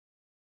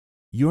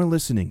You're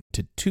listening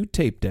to Two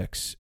Tape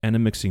Decks and a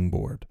Mixing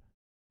Board,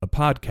 a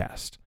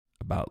podcast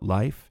about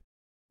life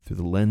through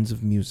the lens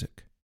of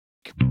music.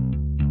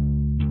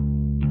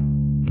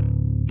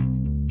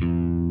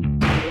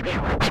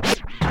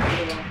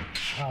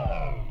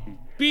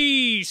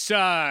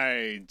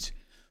 B-Sides.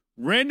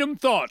 Random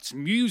thoughts,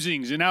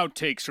 musings, and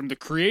outtakes from the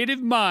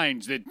creative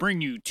minds that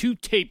bring you two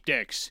tape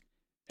decks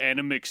and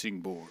a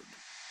mixing board.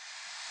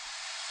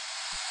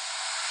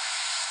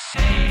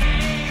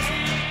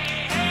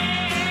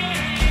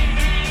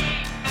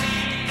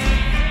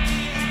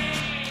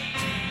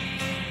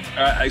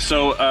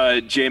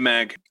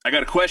 J-Mag, I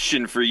got a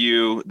question for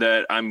you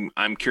that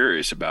I'm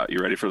curious about. You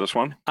ready for this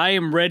one? I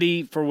am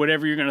ready for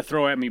whatever you're going to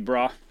throw at me,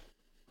 brah.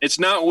 It's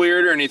not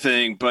weird or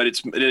anything, but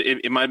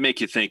it might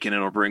make you think, and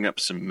it'll bring up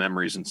some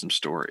memories and some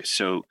stories.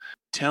 So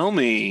tell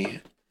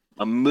me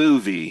a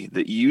movie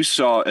that you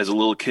saw as a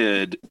little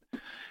kid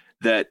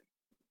that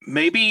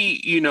maybe,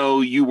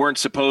 you weren't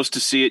supposed to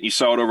see it. And you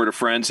saw it over at a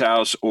friend's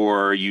house,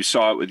 or you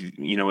saw it with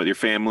your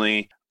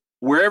family,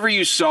 wherever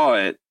you saw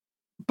it,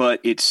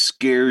 but it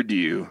scared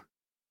you.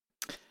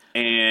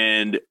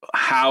 And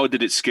how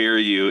did it scare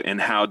you, and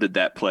how did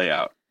that play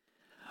out?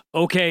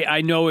 Okay,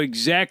 I know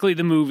exactly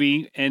the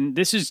movie, and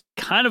this is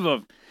kind of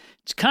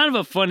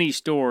a funny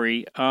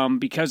story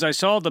because I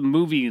saw the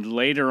movie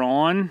later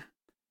on,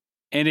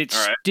 and it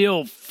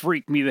still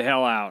freaked me the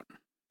hell out.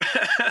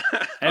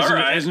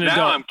 As an adult.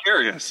 Now I'm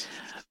curious.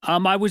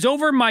 I was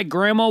over at my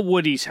grandma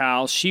Woody's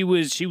house. She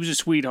was a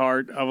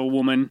sweetheart of a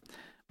woman,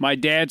 my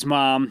dad's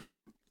mom,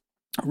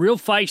 real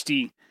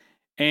feisty.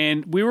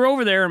 And we were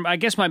over there, and I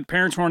guess my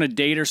parents were on a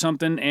date or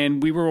something,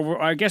 and we were over,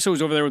 I guess I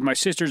was over there with my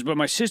sisters, but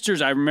my sisters,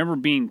 I remember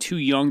being too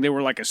young. They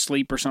were like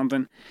asleep or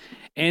something.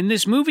 And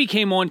this movie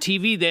came on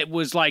TV that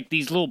was like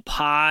these little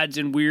pods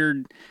and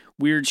weird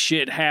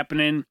shit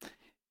happening.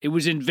 It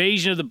was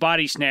Invasion of the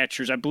Body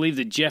Snatchers. I believe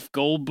the Jeff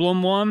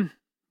Goldblum one.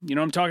 You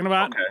know what I'm talking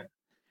about? Okay.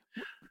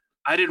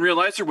 I didn't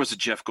realize there was a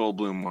Jeff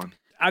Goldblum one.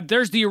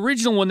 There's the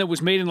original one that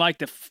was made in like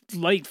the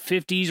late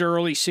 50s or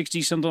early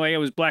 60s, something like that. It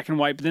was black and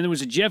white. But then there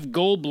was a Jeff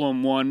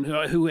Goldblum one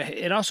who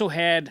it also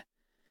had...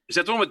 Is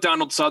that the one with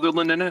Donald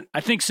Sutherland in it?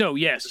 I think so,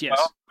 yes. Yes.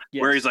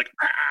 Where he's like,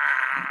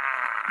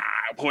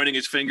 pointing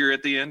his finger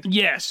at the end?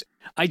 Yes.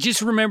 I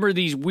just remember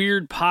these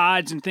weird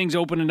pods and things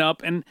opening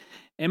up. And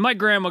my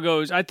grandma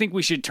goes, I think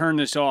we should turn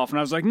this off. And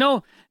I was like,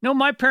 no,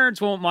 my parents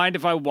won't mind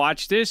if I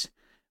watch this.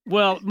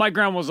 Well, my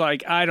grandma was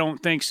like, I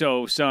don't think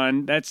so,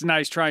 son. That's a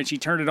nice try. And she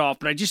turned it off.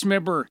 But I just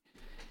remember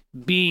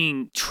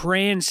being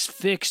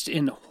transfixed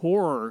in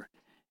horror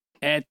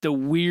at the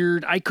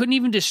weird... I couldn't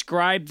even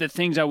describe the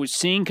things I was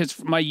seeing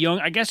because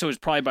I guess I was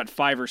probably about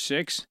 5 or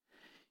 6.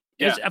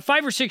 Yeah. A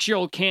 5 or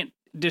 6-year-old can't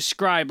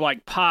describe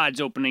like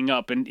pods opening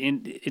up. And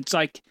it's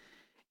like,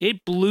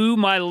 it blew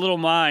my little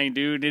mind,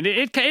 dude. And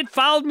it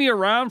followed me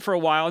around for a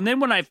while. And then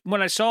when I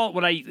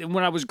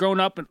was growing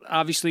up,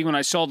 obviously when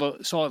I saw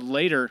it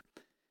later,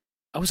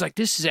 I was like,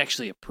 this is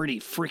actually a pretty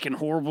freaking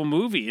horrible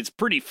movie. It's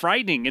pretty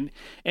frightening.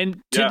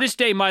 And to this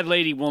day, my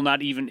lady will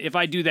not even, if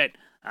I do that,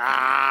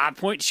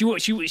 point, she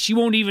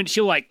won't even,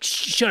 she'll like,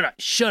 shut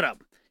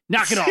up,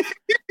 knock it off.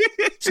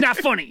 It's not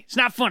funny.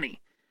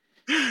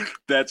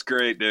 That's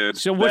great, dude.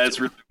 So that's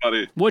really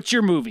funny. What's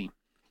your movie?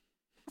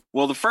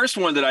 Well, the first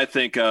one that I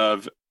think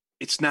of,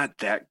 it's not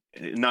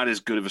as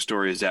good of a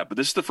story as that, but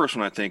this is the first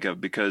one I think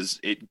of because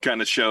it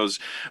kind of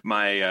shows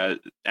my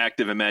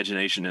active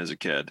imagination as a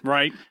kid.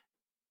 Right.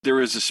 There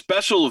was a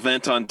special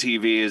event on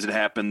TV as it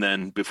happened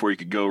then before you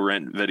could go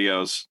rent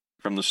videos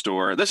from the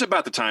store. That's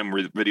about the time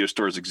where video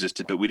stores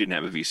existed, but we didn't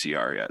have a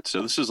VCR yet.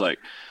 So this is like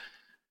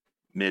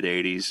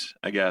mid-'80s,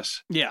 I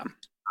guess. Yeah.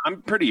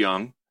 I'm pretty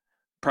young,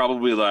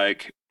 probably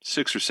like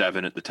 6 or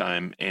 7 at the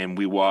time, and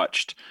we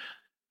watched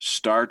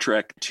Star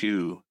Trek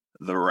II,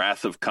 The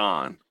Wrath of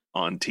Khan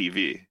on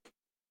TV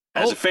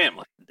as a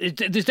family.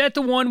 Is that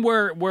the one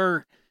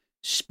where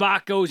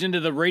Spock goes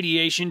into the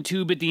radiation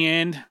tube at the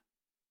end?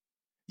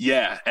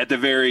 Yeah, at the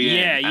very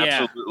end.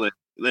 Yeah. Absolutely.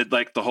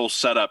 Like the whole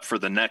setup for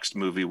the next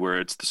movie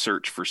where it's the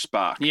search for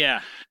Spock.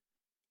 Yeah.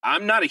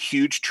 I'm not a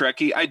huge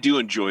Trekkie. I do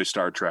enjoy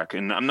Star Trek,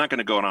 and I'm not going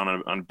to go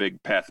on a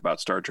big path about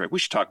Star Trek. We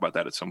should talk about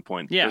that at some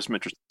point. Yeah. There's some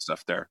interesting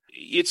stuff there.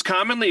 It's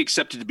commonly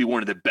accepted to be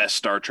one of the best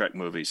Star Trek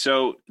movies.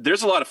 So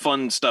there's a lot of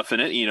fun stuff in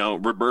it.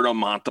 Roberto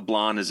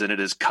Montalban is in it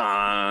as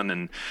Khan,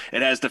 and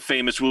it has the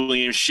famous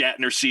William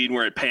Shatner scene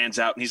where it pans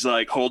out, and he's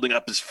like holding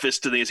up his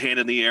fist and his hand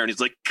in the air, and he's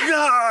like,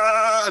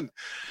 Khan!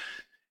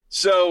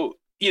 So,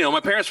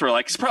 my parents were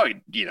like, it's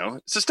probably,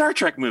 it's a Star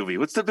Trek movie.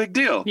 What's the big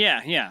deal?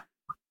 Yeah.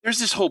 There's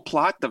this whole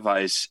plot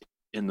device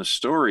in the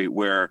story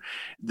where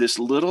this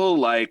little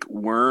like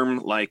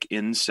worm-like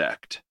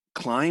insect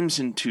climbs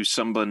into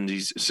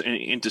someone's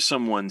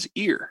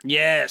ear.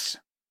 Yes.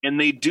 And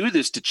they do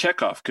this to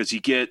Chekhov because he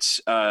gets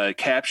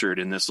captured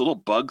and this little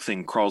bug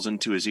thing crawls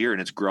into his ear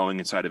and it's growing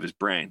inside of his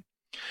brain.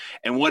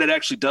 And what it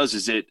actually does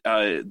is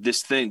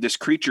this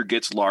creature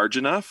gets large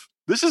enough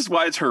This is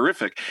why it's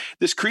horrific.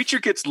 This creature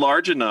gets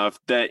large enough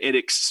that it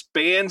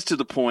expands to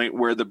the point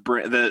where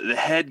the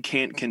head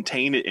can't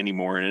contain it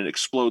anymore, and it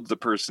explodes the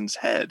person's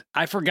head.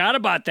 I forgot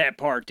about that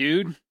part,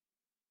 dude.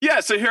 Yeah,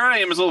 so here I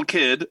am as a little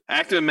kid,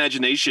 active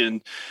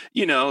imagination.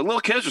 Little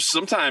kids are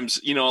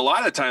sometimes, a lot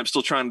of the time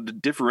still trying to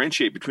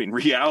differentiate between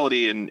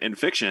reality and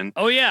fiction.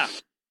 Oh, yeah.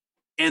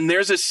 And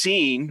there's a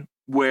scene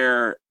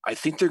where I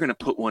think they're going to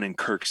put one in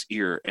Kirk's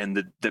ear, and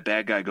the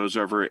bad guy goes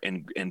over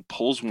and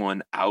pulls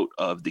one out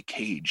of the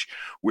cage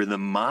where the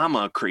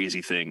mama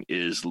crazy thing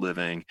is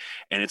living.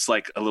 And it's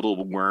like a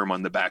little worm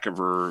on the back of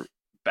her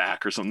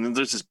back or something.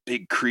 There's this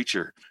big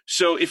creature.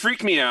 So it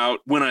freaked me out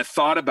when I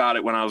thought about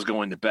it when I was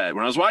going to bed.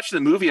 When I was watching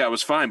the movie, I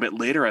was fine. But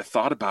later I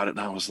thought about it and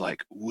I was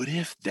like, what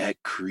if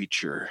that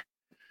creature,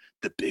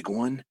 the big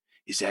one,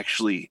 is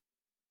actually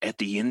at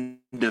the end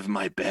of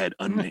my bed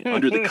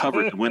under the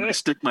covers? When I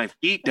stick my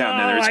feet down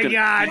there, it's going to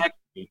attack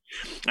me.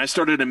 I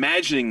started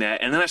imagining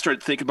that. And then I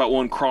started thinking about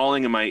one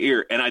crawling in my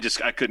ear. And I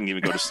couldn't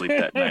even go to sleep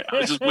that night. I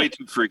was just way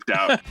too freaked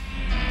out.